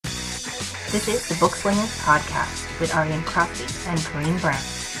This is the Bookslingers Podcast with Aryan Crosby and Corinne Brown.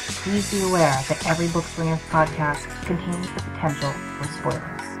 Please be aware that every Bookslingers podcast contains the potential for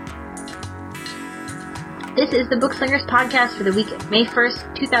spoilers. This is the Bookslingers Podcast for the week of May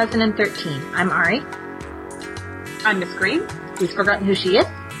 1st, 2013. I'm Ari. I'm Miss Green. Who's forgotten who she is?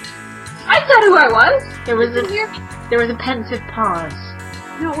 I said who I was! There was a pensive pause.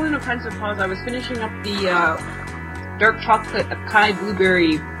 No, it wasn't a pensive pause. I was finishing up the dark chocolate acai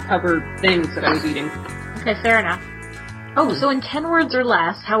blueberry covered things that I was eating. Okay, fair enough. Oh, so in 10 words or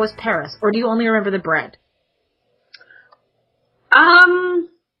less, how was Paris? Or do you only remember the bread?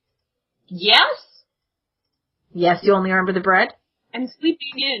 Yes? Yes, you only remember the bread? And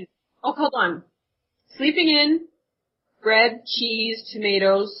sleeping in. Oh, hold on. Sleeping in, bread, cheese,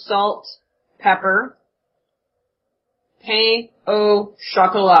 tomatoes, salt, pepper, pain au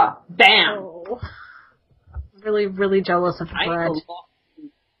chocolat. Bam! Oh. Really, really jealous of the bread.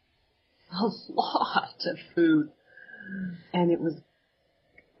 A lot of food. And it was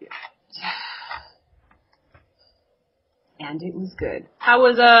good. How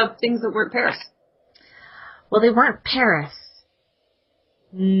was things that weren't Paris? Well, they weren't Paris.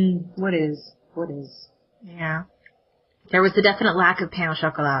 What is? Yeah. There was a definite lack of pain au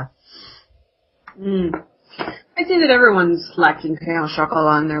chocolat. I say that everyone's lacking pain au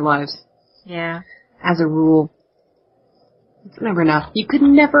chocolat in their lives. Yeah. As a rule. It's never enough. You could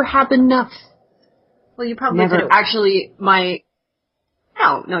never have enough. Well, you probably never. could. Actually,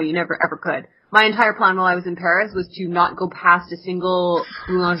 No, you never ever could. My entire plan while I was in Paris was to not go past a single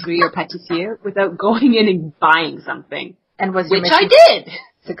boulangerie or pâtissier without going in and buying something. And was which I did!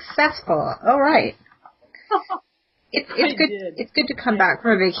 Successful. All right. It's good. Did. It's good to come back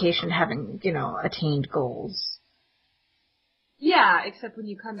from a vacation having, attained goals. Yeah, except when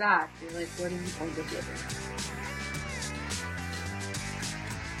you come back, you're like, what are you going to do?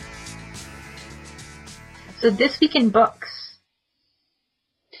 So this week in books.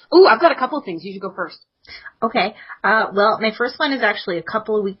 Ooh, I've got a couple of things. You should go first. Okay. Well, my first one is actually a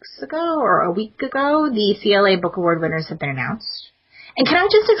couple of weeks ago or a week ago. The CLA Book Award winners have been announced. And can I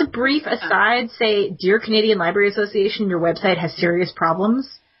just, as a brief aside, say, Dear Canadian Library Association, your website has serious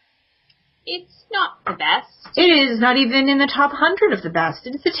problems? It's not the best. It is not even in the top 100 of the best.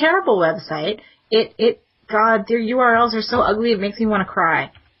 It's a terrible website. God, their URLs are so ugly it makes me want to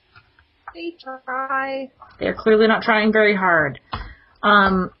cry. They try. They're clearly not trying very hard.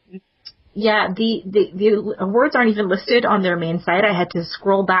 Yeah, the awards aren't even listed on their main site. I had to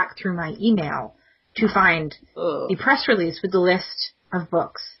scroll back through my email to find the press release with the list of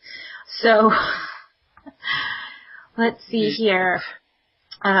books. So, let's see here.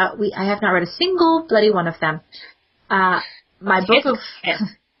 I have not read a single bloody one of them. My book of...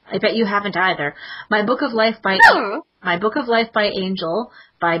 I bet you haven't either. My Book of Life by Angel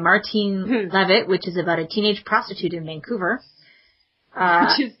by Martine Levitt, which is about a teenage prostitute in Vancouver.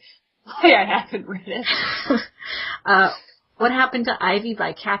 Which is why I haven't read it. What Happened to Ivy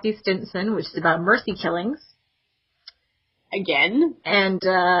by Kathy Stinson, which is about mercy killings. Again. And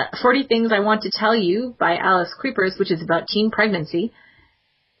 40 Things I Want to Tell You by Alice Creepers, which is about teen pregnancy.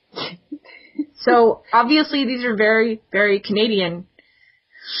 So, obviously, these are very, very Canadian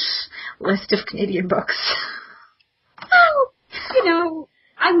list of Canadian books. Well,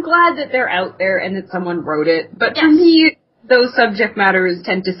 I'm glad that they're out there and that someone wrote it, but for me, those subject matters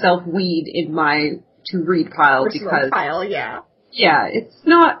tend to self-weed in my to-read pile yeah. Yeah, it's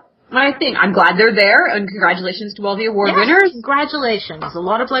not my thing. I'm glad they're there, and congratulations to all the award winners. Congratulations. A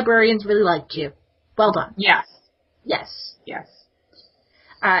lot of librarians really liked you. Well done. Yes. Yes.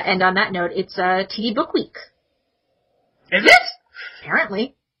 And on that note, it's TD Book Week. Is it?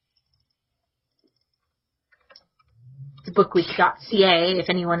 Apparently. It's bookweek.ca if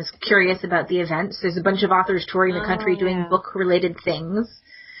anyone is curious about the events. There's a bunch of authors touring the country doing book-related things.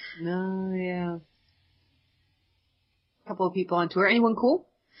 Oh, yeah. A couple of people on tour. Anyone cool?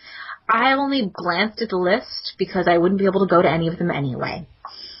 I only glanced at the list because I wouldn't be able to go to any of them anyway.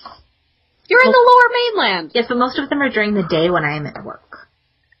 You're in the Lower Mainland. Yes, but most of them are during the day when I am at work.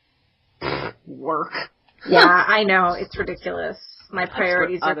 Work. Yeah, I know. It's ridiculous. My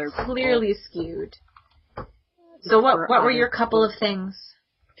priorities are clearly skewed. So what were your couple of things?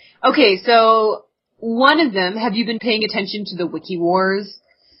 Okay, so one of them, have you been paying attention to the Wiki Wars?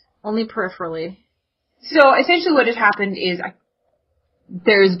 Only peripherally. So essentially what has happened is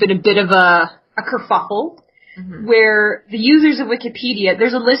there's been a bit of a kerfuffle where the users of Wikipedia,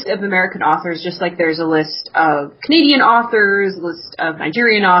 there's a list of American authors just like there's a list of Canadian authors, a list of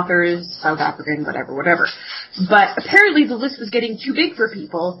Nigerian authors, South African, whatever. But apparently the list was getting too big for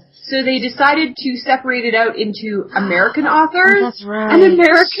people, so they decided to separate it out into American authors that's right. and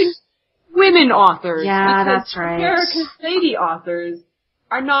American women authors. Yeah, that's right. American lady authors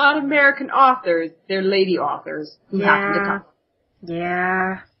are not American authors. They're lady authors who happen to come.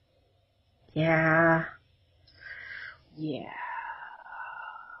 Yeah. Yeah.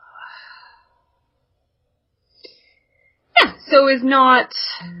 So is not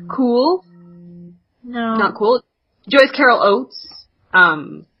cool. No. Not cool. Joyce Carol Oates,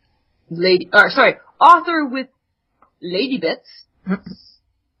 author with Lady Bits,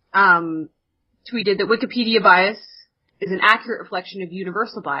 tweeted that Wikipedia bias is an accurate reflection of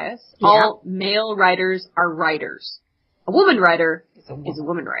universal bias. Yeah. All male writers are writers. A woman writer is a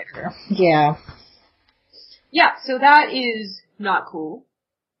woman writer. Yeah. Yeah, so that is not cool.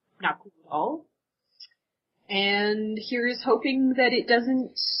 Not cool at all. And here's hoping that it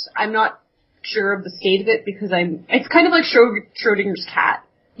doesn't, I'm not sure of the state of it because it's kind of like Schrodinger's cat.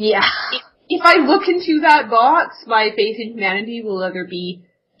 Yeah. If I look into that box, my faith in humanity will either be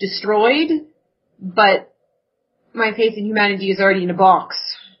destroyed, but my faith in humanity is already in a box.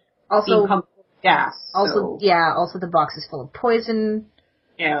 Also, gas. Also the box is full of poison.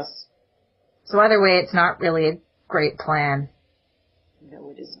 Yes. So either way, it's not really a great plan. No,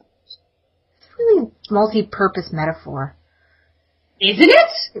 it isn't. It's really multi-purpose metaphor. Isn't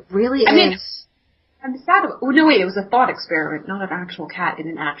it? It really is. Mean, I'm sad about... Oh, no, wait, it was a thought experiment, not an actual cat in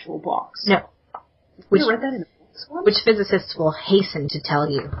an actual box. No. Which, read that in a box once? Which physicists will hasten to tell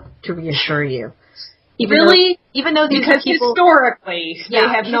you, to reassure you. Even though these because people... Historically, they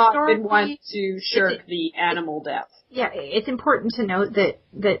have not been one to shirk the animal death. Yeah, it's important to note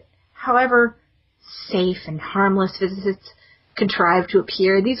that however safe and harmless physicists contrive to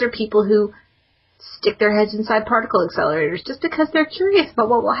appear, these are people who stick their heads inside particle accelerators just because they're curious about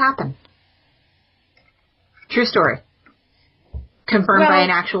what will happen. True story. Confirmed by an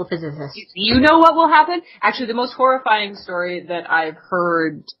actual physicist. You know what will happen? Actually, the most horrifying story that I've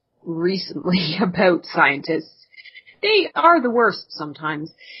heard recently about scientists, they are the worst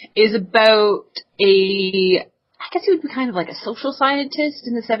sometimes, is about I guess he would be kind of like a social scientist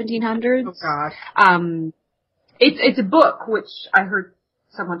in the 1700s. Oh, God. It's a book which I heard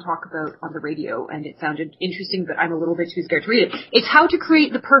someone talk about on the radio, and it sounded interesting, but I'm a little bit too scared to read it. It's How to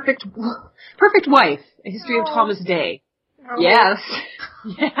Create the Perfect Wife, A History of Thomas Day. Oh. Yes.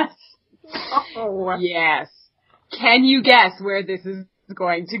 Yes. Oh. Yes. Can you guess where this is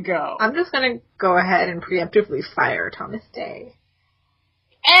going to go? I'm just going to go ahead and preemptively fire Thomas Day.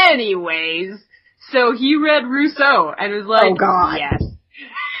 Anyways, so he read Rousseau and was like, oh, God. Yes.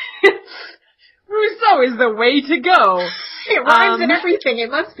 Rousseau is the way to go. It rhymes and everything. It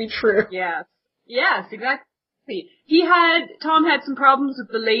must be true. Yes. Yes, exactly. Tom had some problems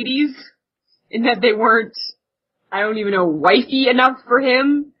with the ladies in that they weren't, I don't even know, wifey enough for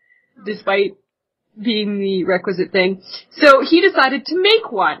him, despite being the requisite thing. So he decided to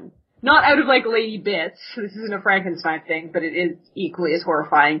make one. Not out of, like, Lady Bits. This isn't a Frankenstein thing, but it is equally as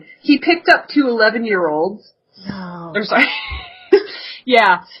horrifying. He picked up 2 11-year-olds. No. I'm sorry.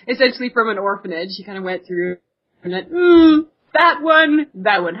 Yeah, essentially from an orphanage. He kind of went through and went, that one.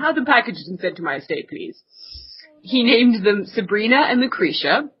 Have them packaged and sent to my estate, please. He named them Sabrina and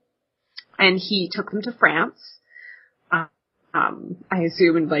Lucretia, and he took them to France. I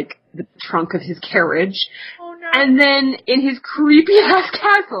assume in, like, the trunk of his carriage. Oh, no. And then, in his creepy-ass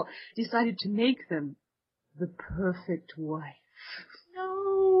castle, decided to make them the perfect wife.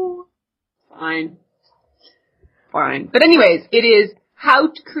 No. Fine. But anyways, it is How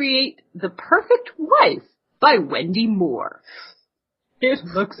to Create the Perfect Wife by Wendy Moore. It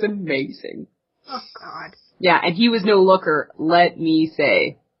looks amazing. Oh, God. Yeah, and he was no looker, let me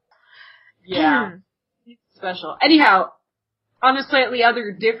say. Yeah. Special. Anyhow, on a slightly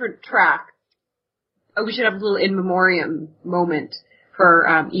other different track, we should have a little in memoriam moment for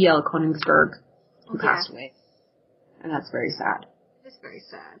E.L. Konigsberg, who passed away. And that's very sad. It is very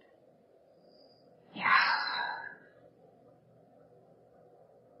sad. Yeah.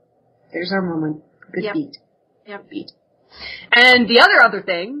 There's our moment. Good beat. Yep. Beat. And the other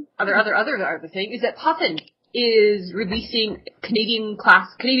thing is that Puffin is releasing Canadian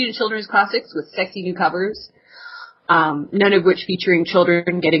children's classics with sexy new covers. None of which featuring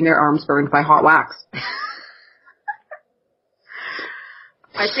children getting their arms burned by hot wax.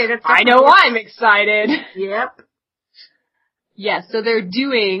 I know I'm excited. Yep. Yes, so they're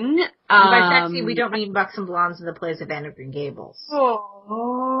doing... and by sexy, we don't mean buxom blondes in the plays of Anne of Green Gables. Why?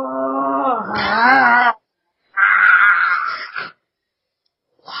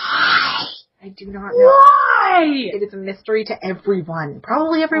 I do not know. Why? It is a mystery to everyone.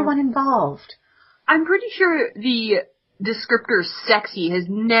 Probably everyone involved. I'm pretty sure the descriptor sexy has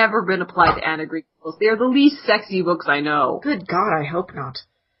never been applied to Anne of Green Gables. They are the least sexy books I know. Good God, I hope not.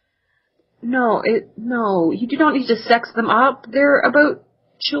 No, you do not need to sex them up. They're about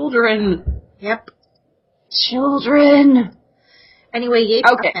children. Yep. Children. Anyway, yay,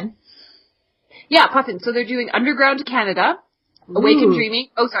 okay. Puffin. Yeah, Puffin. So they're doing Underground to Canada, Awaken Dreaming.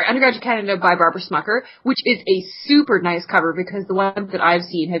 Oh, sorry, Underground to Canada by Barbara Smucker, which is a super nice cover because the ones that I've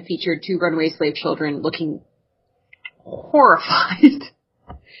seen have featured 2 runaway slave children looking horrified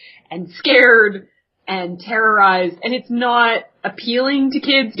and scared and terrorized, and it's not appealing to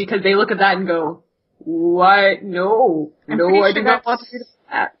kids because they look at that and go, "What? No, I do not want to do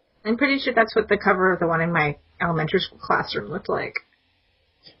that." I'm pretty sure that's what the cover of the one in my elementary school classroom looked like.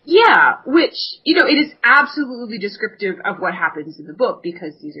 Yeah, which, it is absolutely descriptive of what happens in the book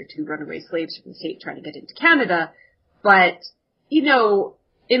because these are 2 runaway slaves from the state trying to get into Canada. But,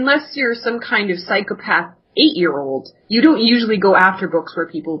 unless you're some kind of psychopath 8-year-old, you don't usually go after books where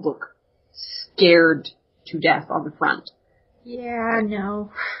people look scared to death on the front. Yeah,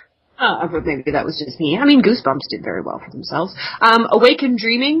 no. But maybe that was just me. I mean, Goosebumps did very well for themselves. Awaken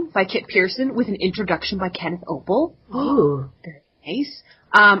Dreaming by Kit Pearson with an introduction by Kenneth Opel. Ooh. Very nice.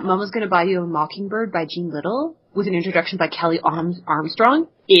 Mama's Gonna Buy You a Mockingbird by Jean Little with an introduction by Kelly Armstrong.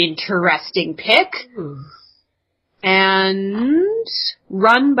 Interesting pick. Ooh. And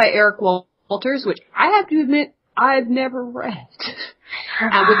Run by Eric Walters, which I have to admit I've never read.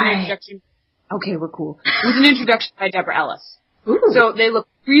 With an introduction. Okay, we're cool. With an introduction by Deborah Ellis. Ooh. So they look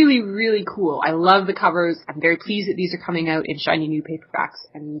really, really cool. I love the covers. I'm very pleased that these are coming out in shiny new paperbacks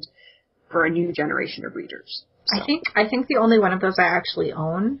and for a new generation of readers. So. I think the only one of those I actually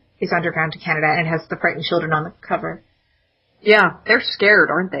own is Underground to Canada, and it has the frightened children on the cover. Yeah, they're scared,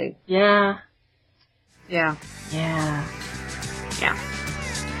 aren't they? Yeah. Yeah. Yeah. Yeah.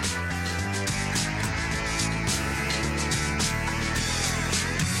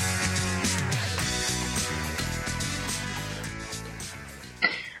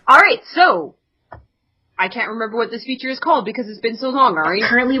 Alright, so, I can't remember what this feature is called because it's been so long, Ari.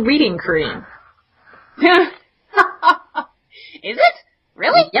 Currently reading Korean. Is it?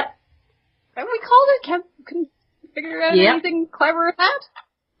 Really? Yep. That's what we called it? Couldn't figure out anything clever with that?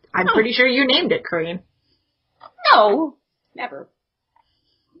 I'm pretty sure you named it Korean. No. Never.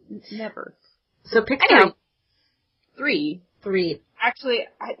 Never. So pick three. 3. Actually,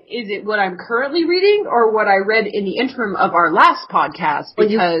 is it what I'm currently reading or what I read in the interim of our last podcast?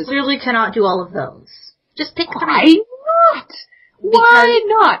 Because well, you clearly cannot do all of those. Just pick 3. Why not? Why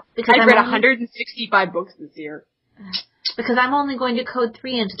not? Because I've read 165 books this year. Because I'm only going to code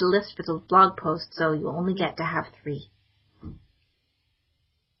 3 into the list for the blog post, so you only get to have 3.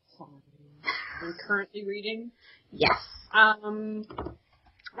 I'm currently reading? Yes.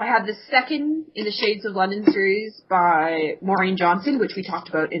 I have the second in the Shades of London series by Maureen Johnson, which we talked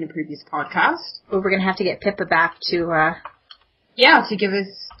about in a previous podcast. But we're going to have to get Pippa back to, to give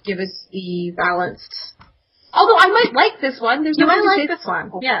us the balanced. Although I might like this one. You might like this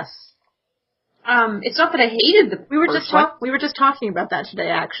one. Yes. It's not that I hated the we were just talking about that today,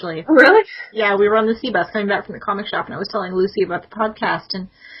 actually. Oh, really? Yeah, we were on the C-bus coming back from the comic shop, and I was telling Lucy about the podcast, and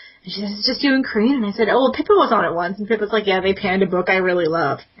she said, it's just doing Korean. And I said, oh, well, Pippa was on it once. And Pippa's like, yeah, they panned a book I really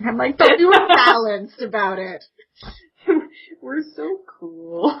love. And I'm like, but we were balanced about it. We're so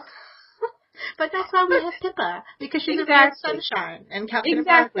cool. But that's why we have Pippa. Because she's a ray of sunshine and Captain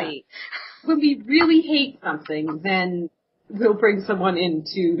America. When we really hate something, then we'll bring someone in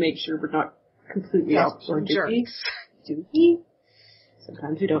to make sure we're not completely off or dookie.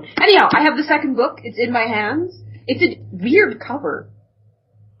 Sometimes we don't. Anyhow, I have the second book. It's in my hands. It's a weird cover.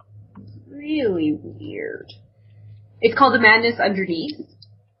 Really weird. It's called The Madness Underneath.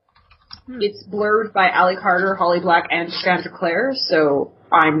 It's blurred by Allie Carter, Holly Black, and Sandra Clare, so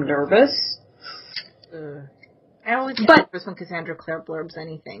I'm nervous. I always get nervous when Cassandra Clare blurbs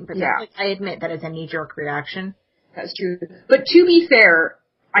anything, but I admit that is a knee-jerk reaction. That's true. But to be fair,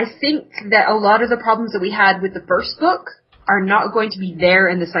 I think that a lot of the problems that we had with the first book are not going to be there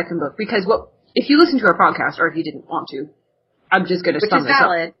in the second book, because if you listen to our podcast, or if you didn't want to, I'm just going to sum this up.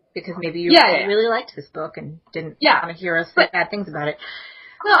 Which is valid, because maybe you really liked this book and didn't want to hear us say bad things about it.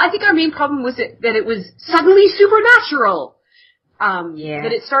 Well, I think our main problem was that it was suddenly supernatural.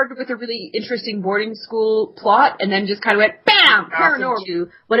 That it started with a really interesting boarding school plot, and then just kind of went, BAM! Paranormal.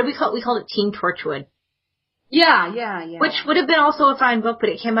 What did we call it? We called it Teen Torchwood. Yeah. Which would have been also a fine book, but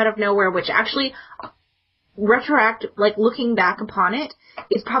it came out of nowhere, which actually, looking back upon it,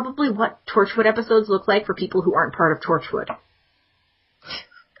 is probably what Torchwood episodes look like for people who aren't part of Torchwood.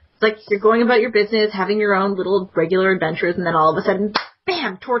 Like, you're going about your business, having your own little regular adventures, and then all of a sudden,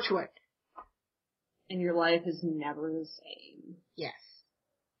 BAM! Torchwood. And your life is never the same. Yes.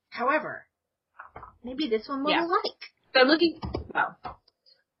 However, maybe this one will like. So I'm looking,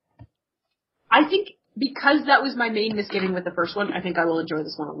 I think because that was my main misgiving with the first one, I think I will enjoy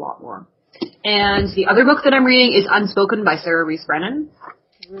this one a lot more. And the other book that I'm reading is Unspoken by Sarah Reese Brennan,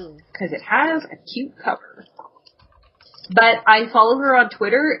 because it has a cute cover. But I follow her on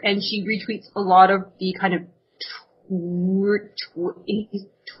Twitter, and she retweets a lot of the kind of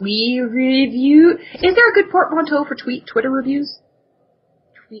tweet review. Is there a good portmanteau for Twitter reviews?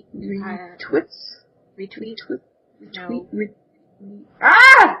 Retweet.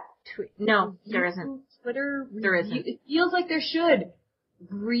 No, there isn't. Twitter review. There isn't. It feels like there should.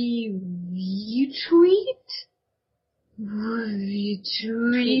 Retweet. Tweet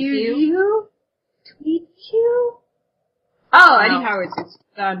view. Oh, anyhow, it's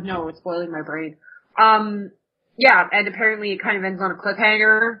no, it's spoiling my brain. Yeah, and apparently it kind of ends on a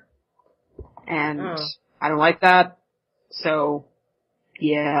cliffhanger, and I don't like that. So,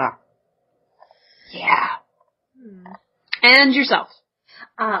 yeah. And yourself?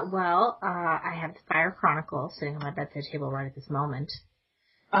 I have the Fire Chronicle sitting on my bedside table right at this moment.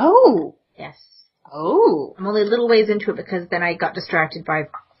 Oh. Yes. Oh. I'm only a little ways into it because then I got distracted by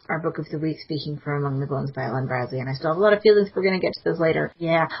our book of the week, Speaking from Among the Bones by Ellen Bradley, and I still have a lot of feelings. We're going to get to those later.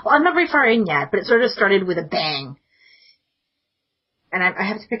 Yeah. Well, I'm not very far in yet, but it sort of started with a bang. And I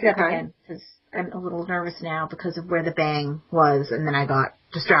have to pick it up again because I'm a little nervous now because of where the bang was, and then I got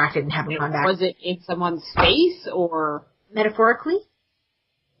distracted and haven't gone back. Was it in someone's face or? Metaphorically?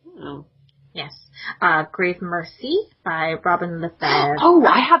 Oh. Yes. Grave Mercy by Robin Lefebvre. Oh,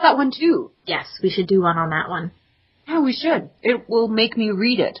 I have that one too. Yes, we should do one on that one. Yeah, we should. It will make me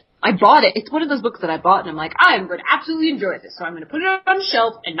read it. I bought it. It's one of those books that I bought, and I'm like, I am going to absolutely enjoy this, so I'm going to put it on the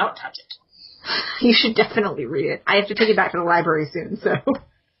shelf and not touch it. You should definitely read it. I have to take it back to the library soon, so.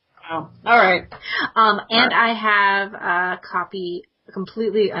 Oh, all right. And I have a copy,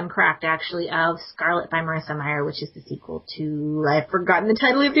 completely uncracked actually, of Scarlet by Marissa Meyer, which is the sequel to, I've forgotten the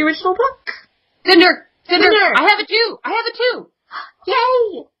title of the original book. Cinder! I have it too!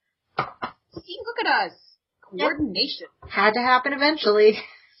 Yay! See, look at us. Coordination. Had to happen eventually.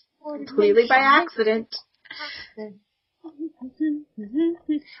 Completely by accident.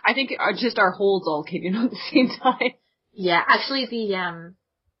 I think just our holds all came in at the same time. Yeah, actually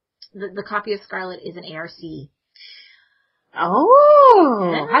the copy of Scarlet is an ARC.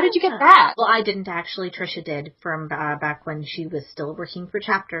 Oh! Yeah. How did you get that? Well, I didn't actually. Trisha did from back when she was still working for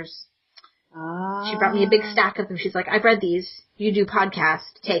Chapters. She brought me a big stack of them. She's like, I've read these. You do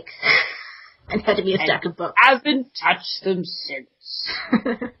podcast. Take. And handed me a stack of books. Haven't touched them since.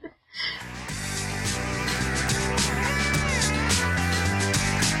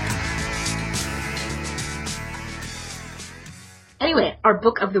 Anyway, our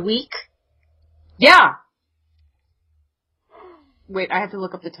book of the week. Yeah. Wait, I have to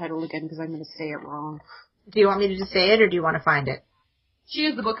look up the title again because I'm going to say it wrong. Do you want me to just say it or do you want to find it? She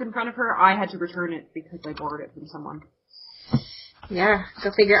has the book in front of her. I had to return it because I borrowed it from someone. Yeah,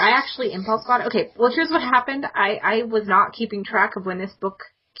 go figure. I actually impulse bought it. Okay, well, here's what happened. I was not keeping track of when this book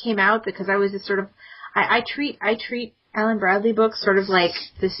came out because I was just sort of... I treat Ellen Bradley books sort of like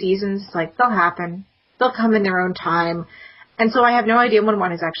the seasons. Like, they'll happen. They'll come in their own time. And so I have no idea when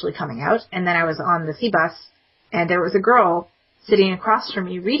one is actually coming out. And then I was on the C-bus, and there was a girl sitting across from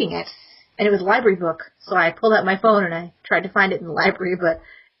me reading it. And it was a library book. So I pulled out my phone and I tried to find it in the library, but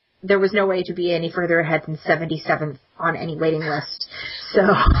there was no way to be any further ahead than 77th on any waiting list. So,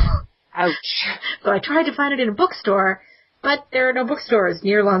 ouch. So I tried to find it in a bookstore, but there are no bookstores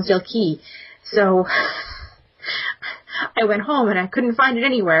near Lonsdale Quay. So I went home and I couldn't find it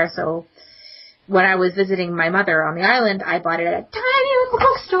anywhere. So when I was visiting my mother on the island, I bought it at a tiny little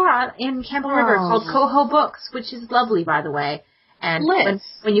bookstore in Campbell River called Coho Books, which is lovely, by the way. And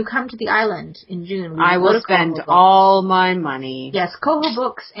when you come to the island in June, I will spend all my money. Yes, Coho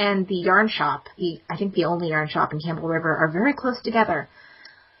Books and the yarn shop, I think the only yarn shop in Campbell River, are very close together.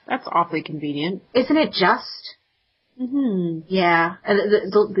 That's awfully convenient. Isn't it just? Mm-hmm. Yeah.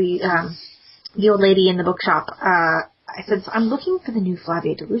 The old lady in the bookshop, I said, I'm looking for the new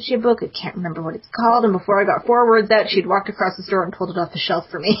Flavia DeLucia book. I can't remember what it's called. And before I got 4 words out, she'd walked across the store and pulled it off the shelf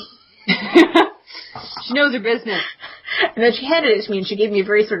for me. She knows her business. And then she handed it to me, and she gave me a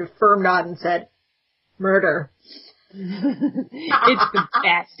very sort of firm nod and said, murder. It's the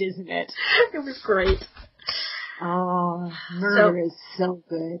best, isn't it? It was great. Oh, murder is so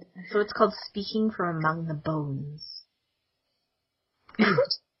good. So it's called Speaking from Among the Bones.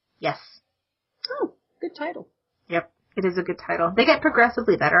 Yes. Oh, good title. Yep, it is a good title. They get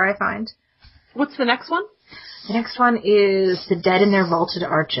progressively better, I find. What's the next one? The next one is The Dead in Their Vaulted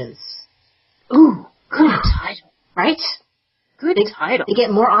Arches. Ooh, good title. Right? Good title. They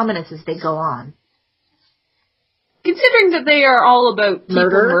get more ominous as they go on. Considering that they are all about people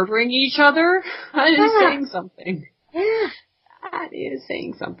Murder? murdering each other, that is saying something. Yeah. That is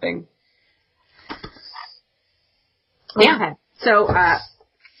saying something. Okay. Yeah. So,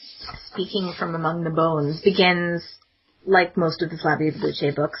 Speaking from Among the Bones begins, like most of the Flavia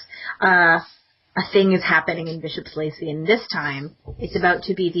Boucher books, a thing is happening in Bishop's Lacey, and this time it's about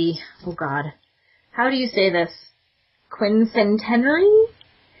to be the, oh god, how do you say this? Quincentenary?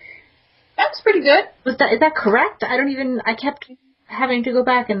 That's pretty good. Is that correct? I kept having to go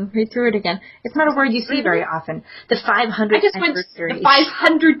back and read through it again. It's not a word you see very often. The 500th I just went anniversary. the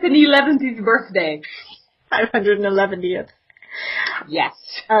 511th birthday. 511th. Yes.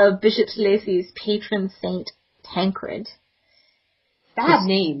 Bishop Lacey's patron saint, Tancred. Bad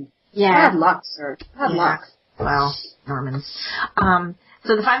name. Yeah. Bad luck, sir. Bad luck. Well, Normans.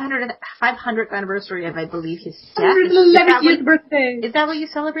 So the 500th anniversary of, I believe, his death. 111th birthday. Is that what you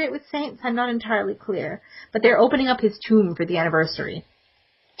celebrate with saints? I'm not entirely clear. But they're opening up his tomb for the anniversary.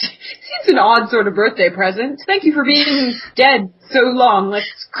 Seems an odd sort of birthday present. Thank you for being dead so long.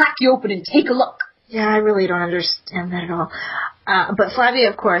 Let's crack you open and take a look. Yeah, I really don't understand that at all. But Flavia,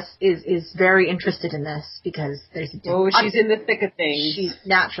 of course, is very interested in this because there's a... she's in the thick of things. She's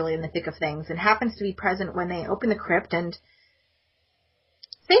naturally in the thick of things and happens to be present when they open the crypt, and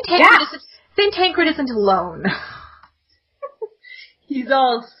Saint Tancred isn't alone. He's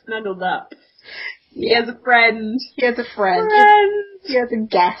all snuggled up. He has a friend. He has a friend. He has a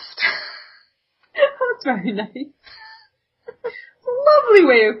guest. That's very nice. Lovely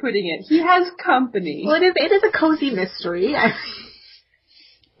way of putting it. He has company. Well, it is a cozy mystery.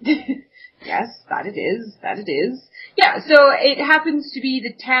 Yes, that it is. That it is. Yeah, so it happens to be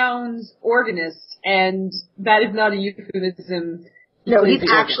the town's organist, and that is not a euphemism. No, he's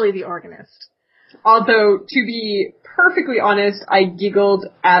actually the organist. Although, to be perfectly honest, I giggled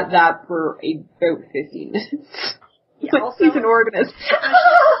at that for about 15 minutes. Yeah, also, he's an organist.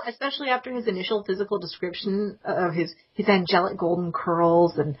 Especially after his initial physical description of his angelic golden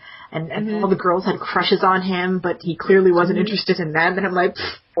curls and all the girls had crushes on him, but he clearly wasn't interested in them, and I'm like,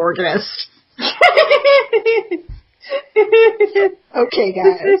 organist. Okay,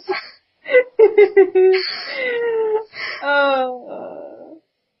 guys.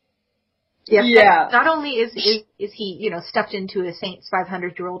 Yeah. Not only is he, stuffed into a saint's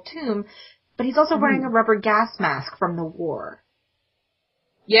 500-year-old tomb, but he's also wearing a rubber gas mask from the war.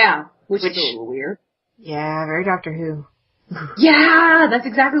 Yeah, which is a little weird. Yeah, very Doctor Who. Yeah, that's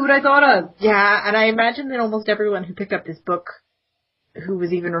exactly what I thought of. Yeah, and I imagine that almost everyone who picked up this book who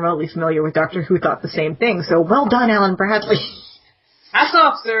was even remotely familiar with Doctor Who thought the same thing, so well done, Alan Bradley. Hats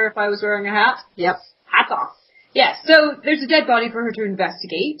off, sir, if I was wearing a hat. Yep. Hats off. Yeah, so there's a dead body for her to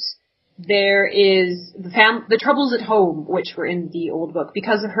investigate. There is the troubles at home, which were in the old book.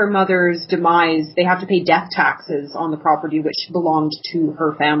 Because of her mother's demise, they have to pay death taxes on the property which belonged to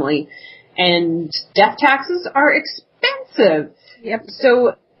her family. And death taxes are expensive. Yep.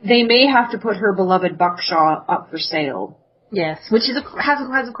 So they may have to put her beloved Buckshaw up for sale. Yes, which has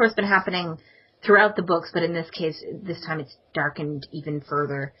of course been happening throughout the books, but in this case, this time it's darkened even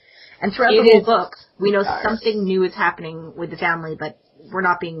further. And throughout the whole book, we know something new is happening with the family, but we're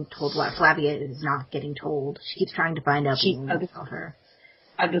not being told what. Flavia is not getting told. She keeps trying to find out about her.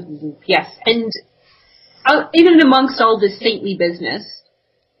 Yes, and even amongst all this saintly business,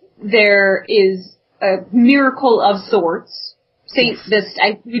 there is a miracle of sorts. I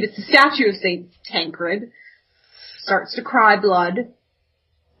believe it's the statue of Saint Tancred starts to cry blood,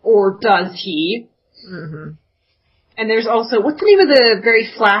 or does he? Mm-hmm. And there's also, what's the name of the very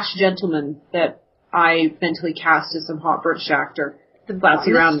flash gentleman that I mentally cast as some hot British actor? The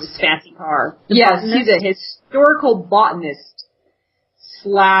bouncing around in this fancy car. Yes, he's a historical botanist /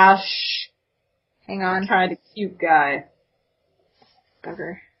 hang on, kind of cute guy.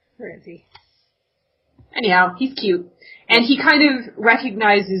 Bugger. Where is he? Anyhow, he's cute. And he kind of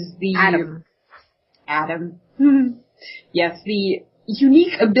recognizes the... Adam. Yes, the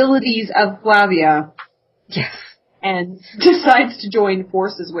unique abilities of Flavia. Yes. And decides to join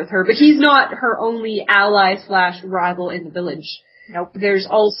forces with her. But he's not her only ally / rival in the village. Nope. There's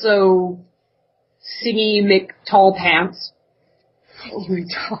also Singy McTallpants. Oh my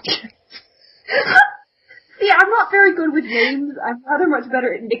God. See, I'm not very good with names. I'm rather much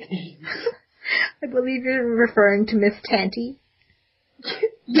better at nicknames. I believe you're referring to Miss Tanty.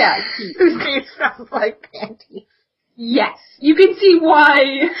 Yeah. Whose name sounds like Tanty. Yes. You can see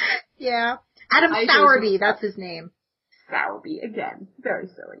why. Yeah. Adam Sowerby, that's his name. Sowerby, again. Very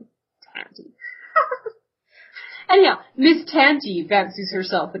silly. Tanty. Anyhow, Miss Tanty fancies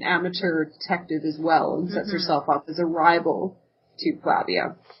herself an amateur detective as well and sets herself up as a rival to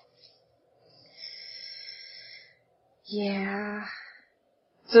Flavia. Yeah.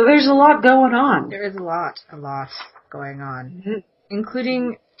 So there's a lot going on. There is a lot going on. Mm-hmm.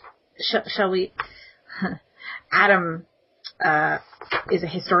 Including, shall we, Adam is a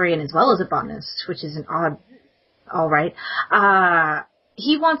historian as well as a botanist, which is an odd, alright.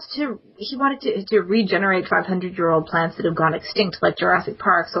 He wanted to regenerate 500-year-old plants that have gone extinct, like Jurassic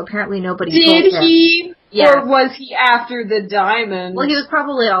Park, so apparently nobody told him. Did he? Yes. Or was he after the diamond? Well, he was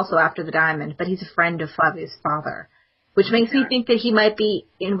probably also after the diamond, but he's a friend of Flavia's father, which makes me think that he might be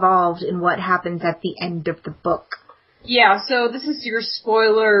involved in what happens at the end of the book. Yeah, so this is your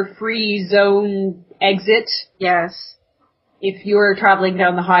spoiler-free zone exit. Yes. If you're traveling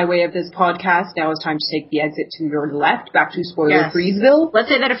down the highway of this podcast, now is time to take the exit to your left, back to spoiler-freezeville. Let's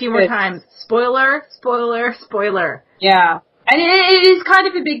say that a few more times. Spoiler, spoiler, spoiler. Yeah. And it is kind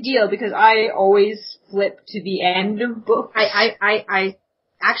of a big deal, because I always flip to the end of books. I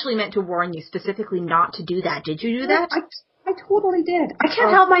actually meant to warn you specifically not to do that. Did you do that? I totally did. I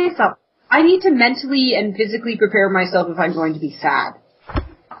can't help myself. I need to mentally and physically prepare myself if I'm going to be sad.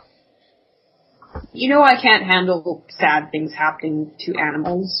 You know I can't handle sad things happening to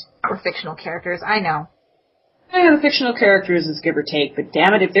animals. Or fictional characters, I know. Yeah, the fictional characters is give or take, but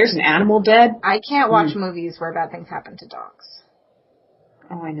damn it, if there's an animal dead... I can't watch movies where bad things happen to dogs.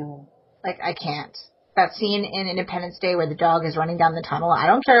 Oh, I know. Like, I can't. That scene in Independence Day where the dog is running down the tunnel, I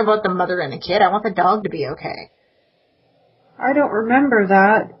don't care about the mother and the kid, I want the dog to be okay. I don't remember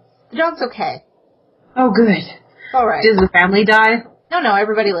that. The dog's okay. Oh, good. Alright. Does the family die? No,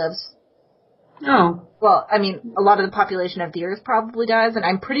 everybody lives. Oh. Well, I mean, a lot of the population of the Earth probably dies, and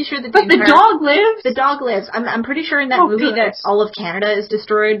I'm pretty sure that the dog lives? The dog lives. I'm pretty sure in that movie that all of Canada is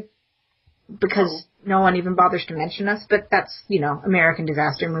destroyed because no one even bothers to mention us, but that's, American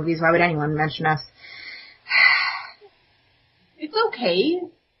disaster movies. Why would anyone mention us? It's okay.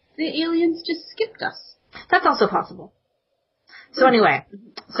 The aliens just skipped us. That's also possible. So anyway,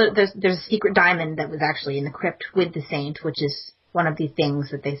 there's a secret diamond that was actually in the crypt with the saint, which is one of the things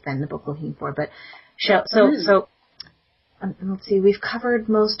that they spend the book looking for. But let's see, we've covered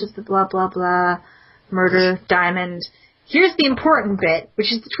most of the blah blah blah, murder, diamond. Here's the important bit,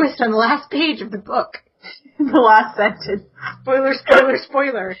 which is the twist on the last page of the book. The last sentence. Spoiler, spoiler,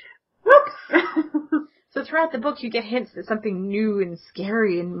 spoiler. Whoops. So throughout the book, you get hints that something new and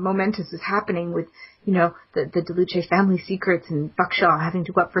scary and momentous is happening with, the DeLuce family secrets and Buckshaw having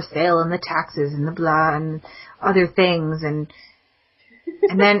to go up for sale and the taxes and the blah and other things and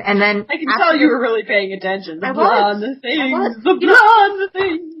then I can tell you were really paying attention. The blah and the things. The blah and the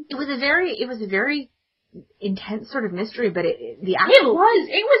things. It was a very intense sort of mystery, but it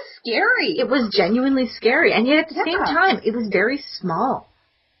was scary. It was genuinely scary, and yet at the same time, it was very small.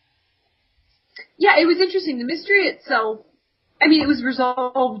 Yeah, it was interesting. The mystery itself, it was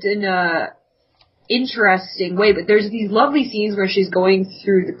resolved in a interesting way, but there's these lovely scenes where she's going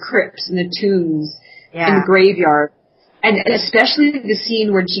through the crypts and the tombs and the graveyard. And especially the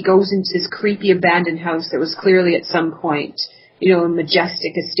scene where she goes into this creepy abandoned house that was clearly at some point, a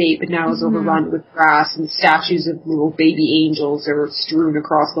majestic estate, but now is overrun with grass and statues of little baby angels are strewn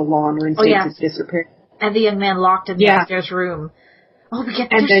across the lawn or in states of disrepair. And the young man locked in the upstairs room. Oh,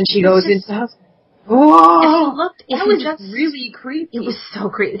 and then she goes into the house. Oh, it was just really creepy. It was so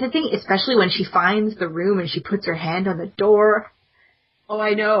creepy. The thing, especially when she finds the room and she puts her hand on the door. Oh,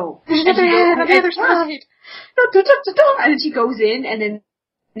 I know. There's another hand on the other side. And then she goes in, and then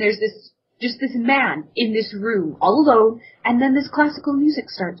there's this man in this room, all alone, and then this classical music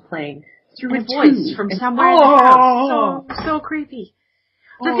starts playing through a voice from somewhere in the house. So creepy.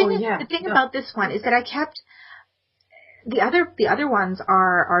 The thing about this one is that I kept... The other ones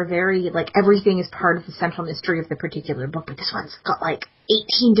are very, everything is part of the central mystery of the particular book, but this one's got,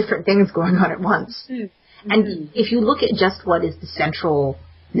 18 different things going on at once. Mm-hmm. And if you look at just what is the central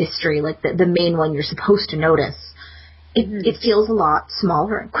mystery, the main one you're supposed to notice, it feels a lot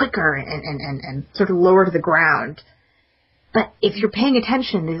smaller and quicker and sort of lower to the ground. But if you're paying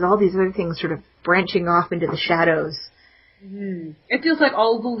attention, there's all these other things sort of branching off into the shadows. Mm-hmm. It feels like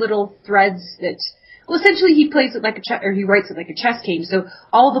all the little threads that... Well, essentially, he plays it like he writes it like a chess game. So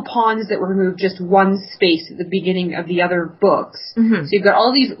all the pawns that were moved just one space at the beginning of the other books. Mm-hmm. So you've got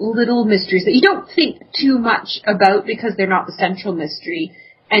all these little mysteries that you don't think too much about because they're not the central mystery.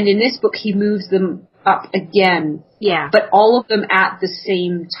 And in this book, he moves them up again. Yeah. But all of them at the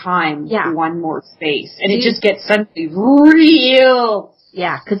same time. Yeah. One more space, and it just gets suddenly real.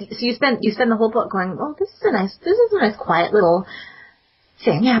 Yeah, because you spend the whole book going, oh, this is a nice quiet little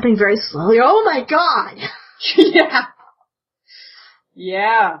thing happening very slowly. Oh my god!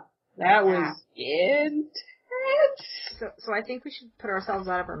 Yeah, that was intense. So I think we should put ourselves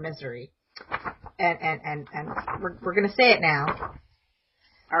out of our misery and we're gonna say it now.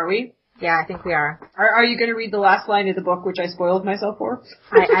 Are we? Yeah, I think we are. Are you going to read the last line of the book, which I spoiled myself for?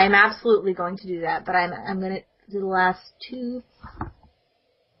 I am absolutely going to do that, but I'm going to do the last 2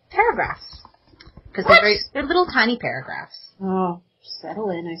 paragraphs. Because they're little tiny paragraphs. Oh, settle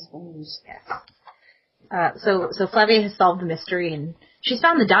in, I suppose. Yes. So Flavia has solved the mystery, and she's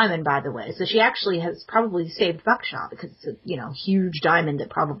found the diamond, by the way. So she actually has probably saved Buckshot, because it's a, huge diamond that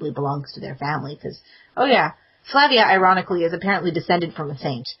probably belongs to their family. Because, Flavia, ironically, is apparently descended from a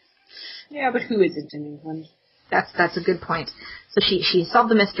saint. Yeah, but who isn't in England? That's a good point. So she solved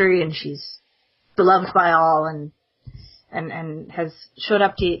the mystery, and she's beloved by all, and has showed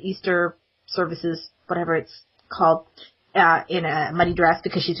up to Easter services, whatever it's called, in a muddy dress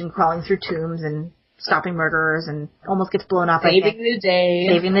because she's been crawling through tombs and stopping murderers and almost gets blown up. Saving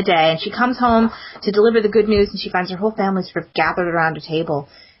the day. And she comes home to deliver the good news, and she finds her whole family sort of gathered around a table,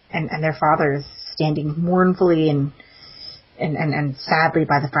 and their father is standing mournfully and sadly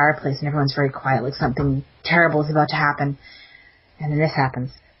by the fireplace, and everyone's very quiet, like something terrible is about to happen. And then this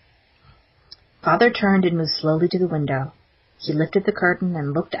happens. Father turned and moved slowly to the window. He lifted the curtain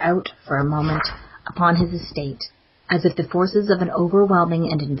and looked out for a moment upon his estate, as if the forces of an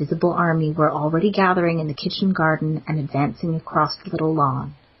overwhelming and invisible army were already gathering in the kitchen garden and advancing across the little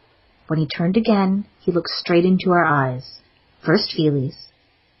lawn. When he turned again, he looked straight into our eyes, first Feely's,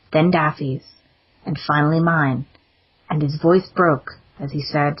 then Daffy's, and finally mine, and his voice broke as he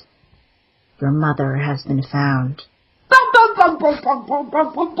said, "Your mother has been found."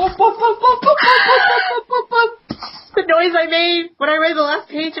 The noise I made when I read the last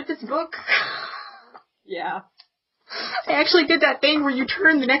page of this book. Yeah. I actually did that thing where you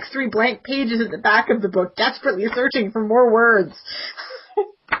turn the next 3 blank pages at the back of the book, desperately searching for more words.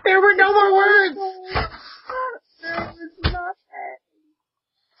 There were no more words. There was nothing.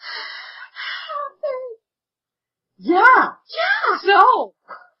 Yeah. So.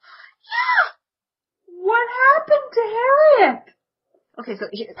 Yeah. What happened to Harriet? Okay, so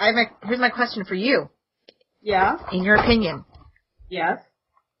here's my question for you. Yeah. In your opinion. Yes.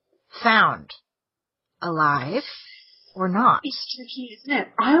 Found. Alive or not? It's tricky, isn't it?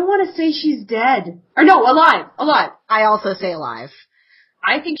 I want to say she's dead. Or no, alive. I also say alive.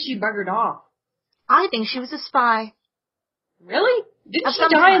 I think she buggered off. I think she was a spy. Really? Didn't she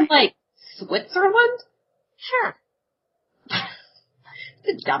die in, Switzerland? Sure.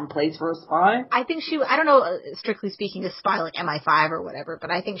 It's a dumb place for a spy. I think I don't know, strictly speaking, a spy like MI5 or whatever,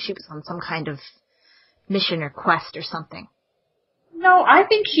 but I think she was on some kind of mission or quest or something. No, I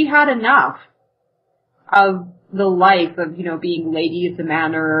think she had enough of the life of, being lady of the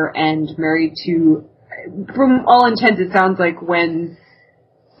manor and married to, from all intents, it sounds like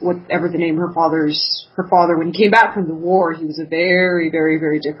whatever the name her father, when he came back from the war, he was a very, very,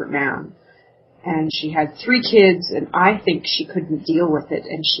 very different man. And she had 3 kids, and I think she couldn't deal with it,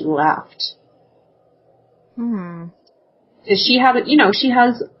 and she left. She had, she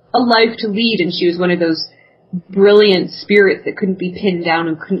has a life to lead, and she was one of those brilliant spirits that couldn't be pinned down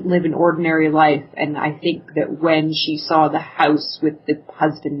and couldn't live an ordinary life. And I think that when she saw the house with the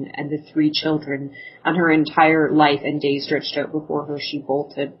husband and the 3 children and her entire life and days stretched out before her, she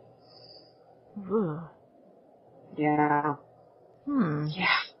bolted. Ugh. Yeah.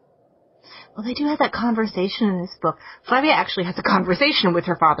 Yeah. Well, they do have that conversation in this book. Flavia actually has a conversation with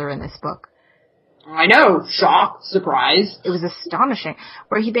her father in this book. I know. Shock. Surprise. It was astonishing.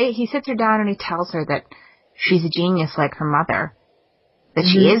 Where he sits her down and he tells her that she's a genius like her mother. That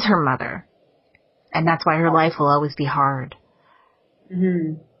she is her mother. And that's why her life will always be hard.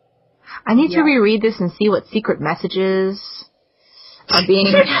 I need to reread this and see what secret messages are being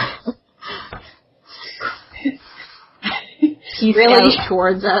pieced out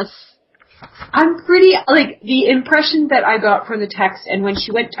towards us. I'm pretty, the impression that I got from the text, and when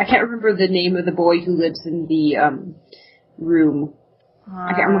she went, I can't remember the name of the boy who lives in the room.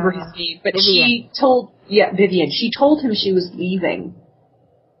 I can't remember his name, but Vivian. Vivian, she told him she was leaving.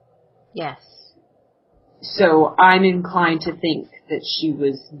 Yes. So I'm inclined to think that she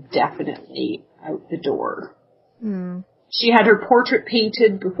was definitely out the door. She had her portrait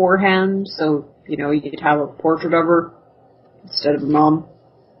painted beforehand, so, you could have a portrait of her instead of a mom.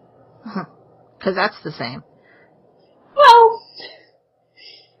 Because that's the same. Well,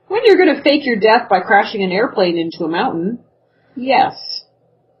 when you're going to fake your death by crashing an airplane into a mountain, yes.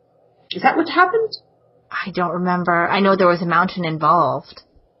 Is that what happened? I don't remember. I know there was a mountain involved.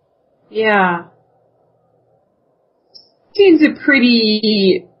 Yeah. Seems a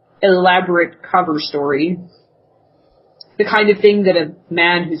pretty elaborate cover story. The kind of thing that a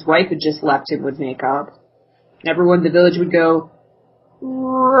man whose wife had just left him would make up. And everyone in the village would go,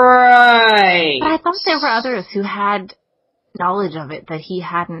 Right. But I thought there were others who had knowledge of it that he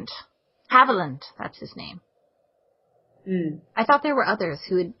hadn't. Haviland, that's his name. I thought there were others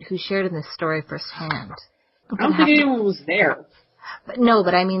who shared in this story firsthand. I don't think anyone was there. But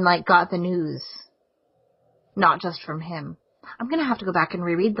I mean, like, got the news. Not just from him. I'm gonna have to go back and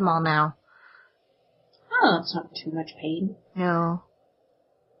reread them all now. Oh, it's not too much pain. No.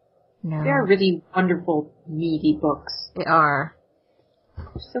 They're really wonderful, meaty books. They are.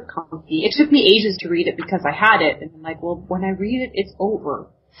 They're so comfy. It took me ages to read it because I had it, and I'm like, well, when I read it, it's over.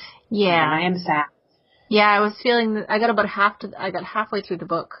 Yeah. And I am sad. Yeah, I was feeling that I got halfway through the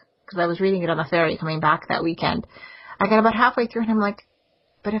book, because I was reading it on the ferry coming back that weekend. I got about halfway through, and I'm like,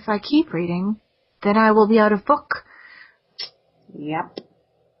 but if I keep reading, then I will be out of book. Yep.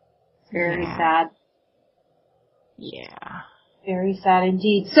 Very sad. Yeah. Very sad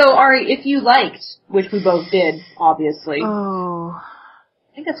indeed. So, Ari, if you liked, which we both did, obviously. Oh.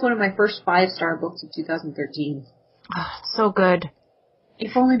 I think that's one of my first 5-star books of 2013. Oh, so good.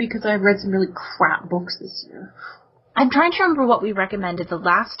 If only because I've read some really crap books this year. I'm trying to remember what we recommended the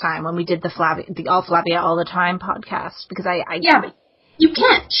last time when we did the All Flavia All the Time podcast, because Yeah, but you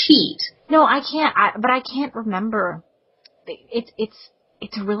can't cheat. No, I can't, but I can't remember.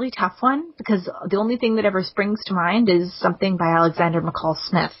 It's a really tough one, because the only thing that ever springs to mind is something by Alexander McCall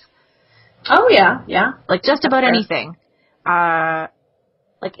Smith. Oh, yeah. Like, just about anything.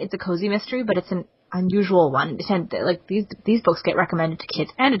 Like, it's a cozy mystery, but it's an unusual one. Like, these books get recommended to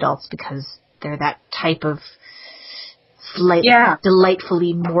kids and adults because they're that type of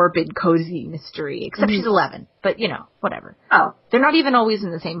delightfully morbid, cozy mystery. Except she's 11, but, whatever. Oh. They're not even always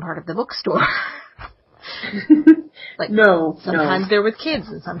in the same part of the bookstore. Like, sometimes they're with kids,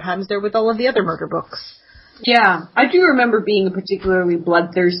 and sometimes they're with all of the other murder books. Yeah, I do remember being a particularly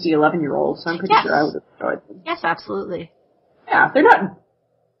bloodthirsty 11-year-old, so I'm pretty sure I would have enjoyed them. Yes, absolutely. Yeah, they're not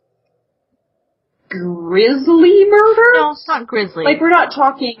grisly murder? No, it's not grisly. Like, we're not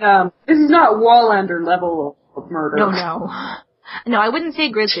talking, this is not Wallander level of murder. No. No, I wouldn't say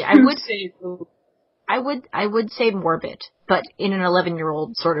grisly. I would say morbid, but in an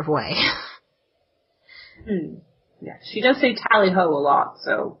 11-year-old sort of way. Yeah, she does say tally-ho a lot,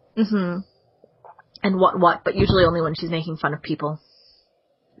 so. Mm-hmm. And what, but usually only when she's making fun of people.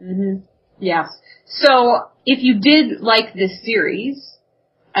 Mm-hmm. Yes. So, if you did like this series,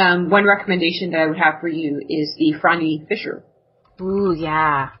 one recommendation that I would have for you is the Franny Fisher. Ooh,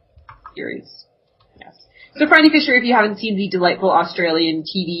 yeah. Series. Yes. So, Franny Fisher, if you haven't seen the delightful Australian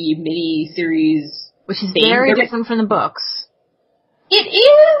TV mini-series, which is very different from the books. It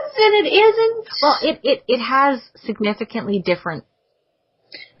is, and it isn't. Well, it has significantly different.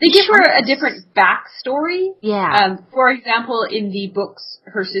 They give her a different backstory. Yeah. For example, in the books,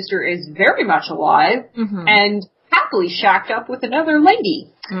 her sister is very much alive and happily shacked up with another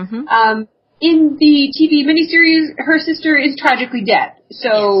lady. Mm-hmm. In the TV miniseries, her sister is tragically dead.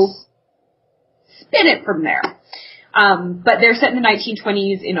 So, spin it from there. But they're set in the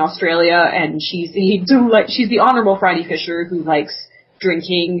 1920s in Australia, and she's the honorable Franny Fisher who likes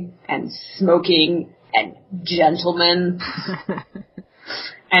drinking and smoking and gentlemen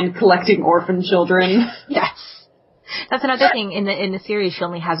and collecting orphan children. Yes. That's another thing. In the series, she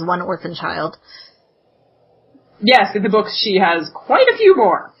only has one orphan child. Yes, in the books she has quite a few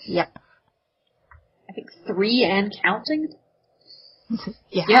more. Yep. I think 3 and counting.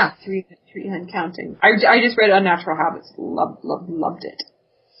 Yeah. Yeah, 3 and counting. I just read Unnatural Habits. Loved it.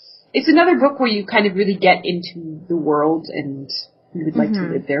 It's another book where you kind of really get into the world and you would like to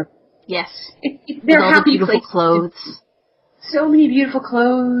live there. Yes. They're happy the beautiful clothes. So many beautiful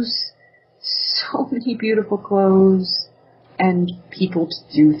clothes. So many beautiful clothes. And people to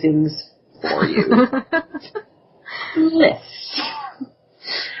do things for you. Bliss.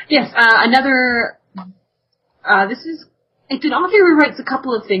 Yes, it's an author who writes a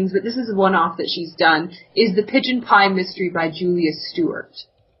couple of things, but this is a one-off that she's done, is The Pigeon Pie Mystery by Julia Stewart.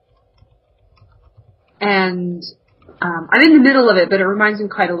 And I'm in the middle of it, but it reminds me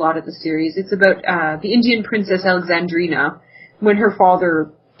quite a lot of the series. It's about the Indian princess Alexandrina when her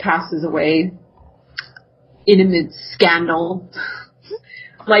father passes away in amid scandal,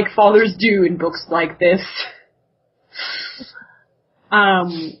 like fathers do in books like this.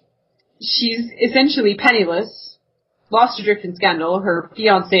 She's essentially penniless, lost adrift in scandal. Her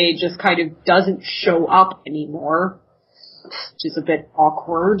fiancé just kind of doesn't show up anymore, which is a bit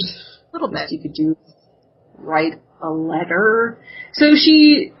awkward. A little bit. You could do write a letter. So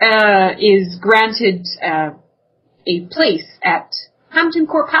she is granted a place at Hampton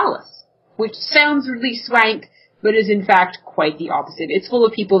Court Palace, which sounds really swank, but is in fact quite the opposite. It's full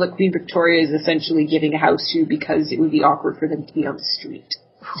of people that Queen Victoria is essentially giving a house to because it would be awkward for them to be on the street.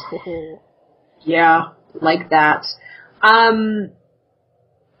 Yeah, like that.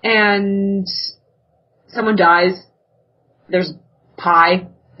 And someone dies. There's pie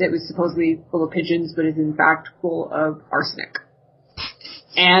that was supposedly full of pigeons, but is in fact full of arsenic.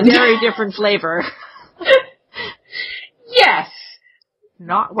 And very different flavor. Yes.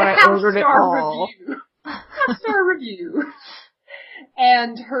 Not what I ordered at all. Half-star review.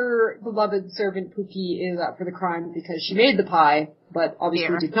 And her beloved servant Pookie is up for the crime because she made the pie, but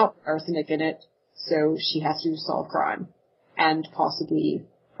obviously did not put arsenic in it, so she has to solve crime and possibly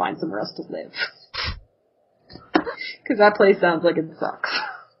find somewhere else to live. Because that place sounds like it sucks.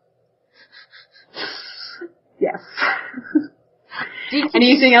 Yes.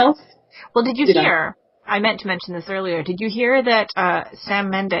 Anything else? Well, did you hear? I meant to mention this earlier. Did you hear that Sam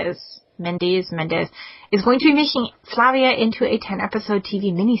Mendes is going to be making Flavia into a 10-episode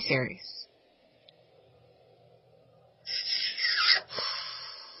TV miniseries?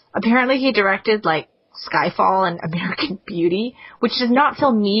 Apparently he directed, like, Skyfall and American Beauty, which does not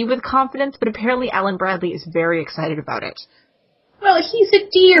fill me with confidence, but apparently Alan Bradley is very excited about it. Well, he's a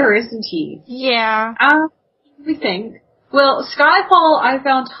dear, isn't he? Yeah. We think. Well, Skyfall I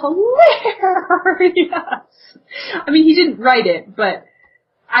found hilarious. I mean, he didn't write it, but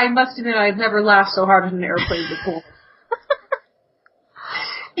I must admit I've never laughed so hard in an airplane before.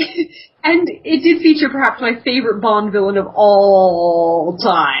 And it did feature perhaps my favorite Bond villain of all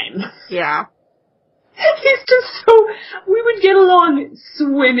time. Yeah. He's just so... We would get along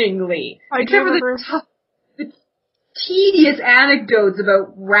swimmingly. Except for the tedious anecdotes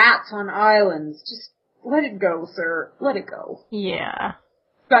about rats on islands. Just let it go, sir. Let it go. Yeah.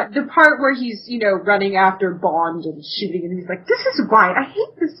 But the part where he's, running after Bond and shooting, and he's like, this is why I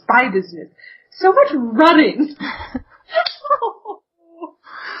hate the spy business. So much running.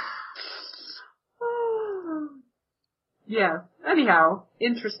 Yeah. Anyhow,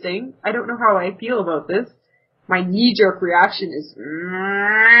 interesting. I don't know how I feel about this. My knee-jerk reaction is...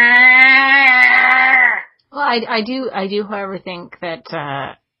 Well, I do, however, think that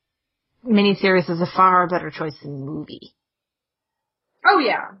miniseries is a far better choice than movie. Oh,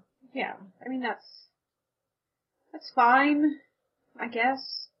 yeah. Yeah. I mean, that's fine, I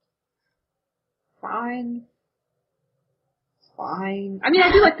guess. Fine. I mean,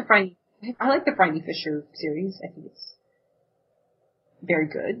 I do like the Frankie Fisher series. I think it's very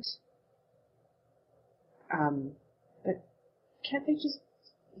good. But can't they just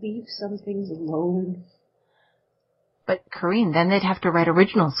leave some things alone? But, Corinne, then they'd have to write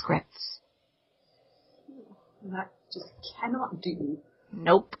original scripts. That just cannot do.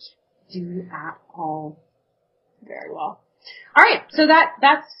 Nope. Do at all. Very well. Alright, so that's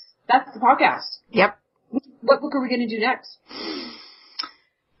the podcast. Yep. What book are we going to do next?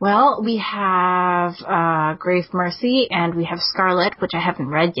 Well, we have Grave Mercy, and we have Scarlet, which I haven't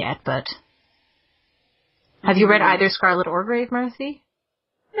read yet, but... Have you read either Scarlet or Grave Mercy?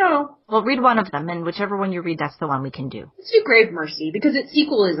 No. Well, read one of them, and whichever one you read, that's the one we can do. Let's do Grave Mercy, because its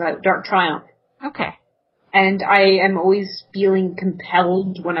sequel is Dark Triumph. Okay. And I am always feeling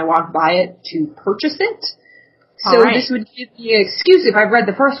compelled when I walk by it to purchase it. So This would give me an excuse if I've read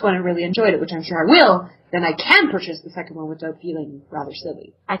the first one and really enjoyed it, which I'm sure I will, then I can purchase the second one without feeling rather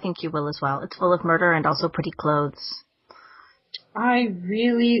silly. I think you will as well. It's full of murder and also pretty clothes. I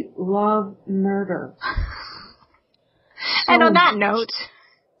really love murder. And on that note...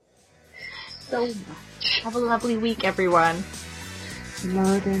 So much. Have a lovely week, everyone.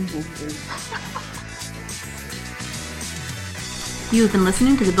 Murder. You've been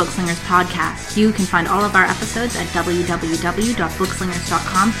listening to the Bookslingers Podcast. You can find all of our episodes at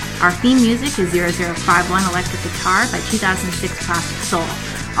www.bookslingers.com. Our theme music is 0051 Electric Guitar by 2006 Plastic Soul.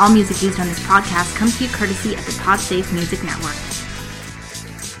 All music used on this podcast comes to you courtesy of the PodSafe Music Network.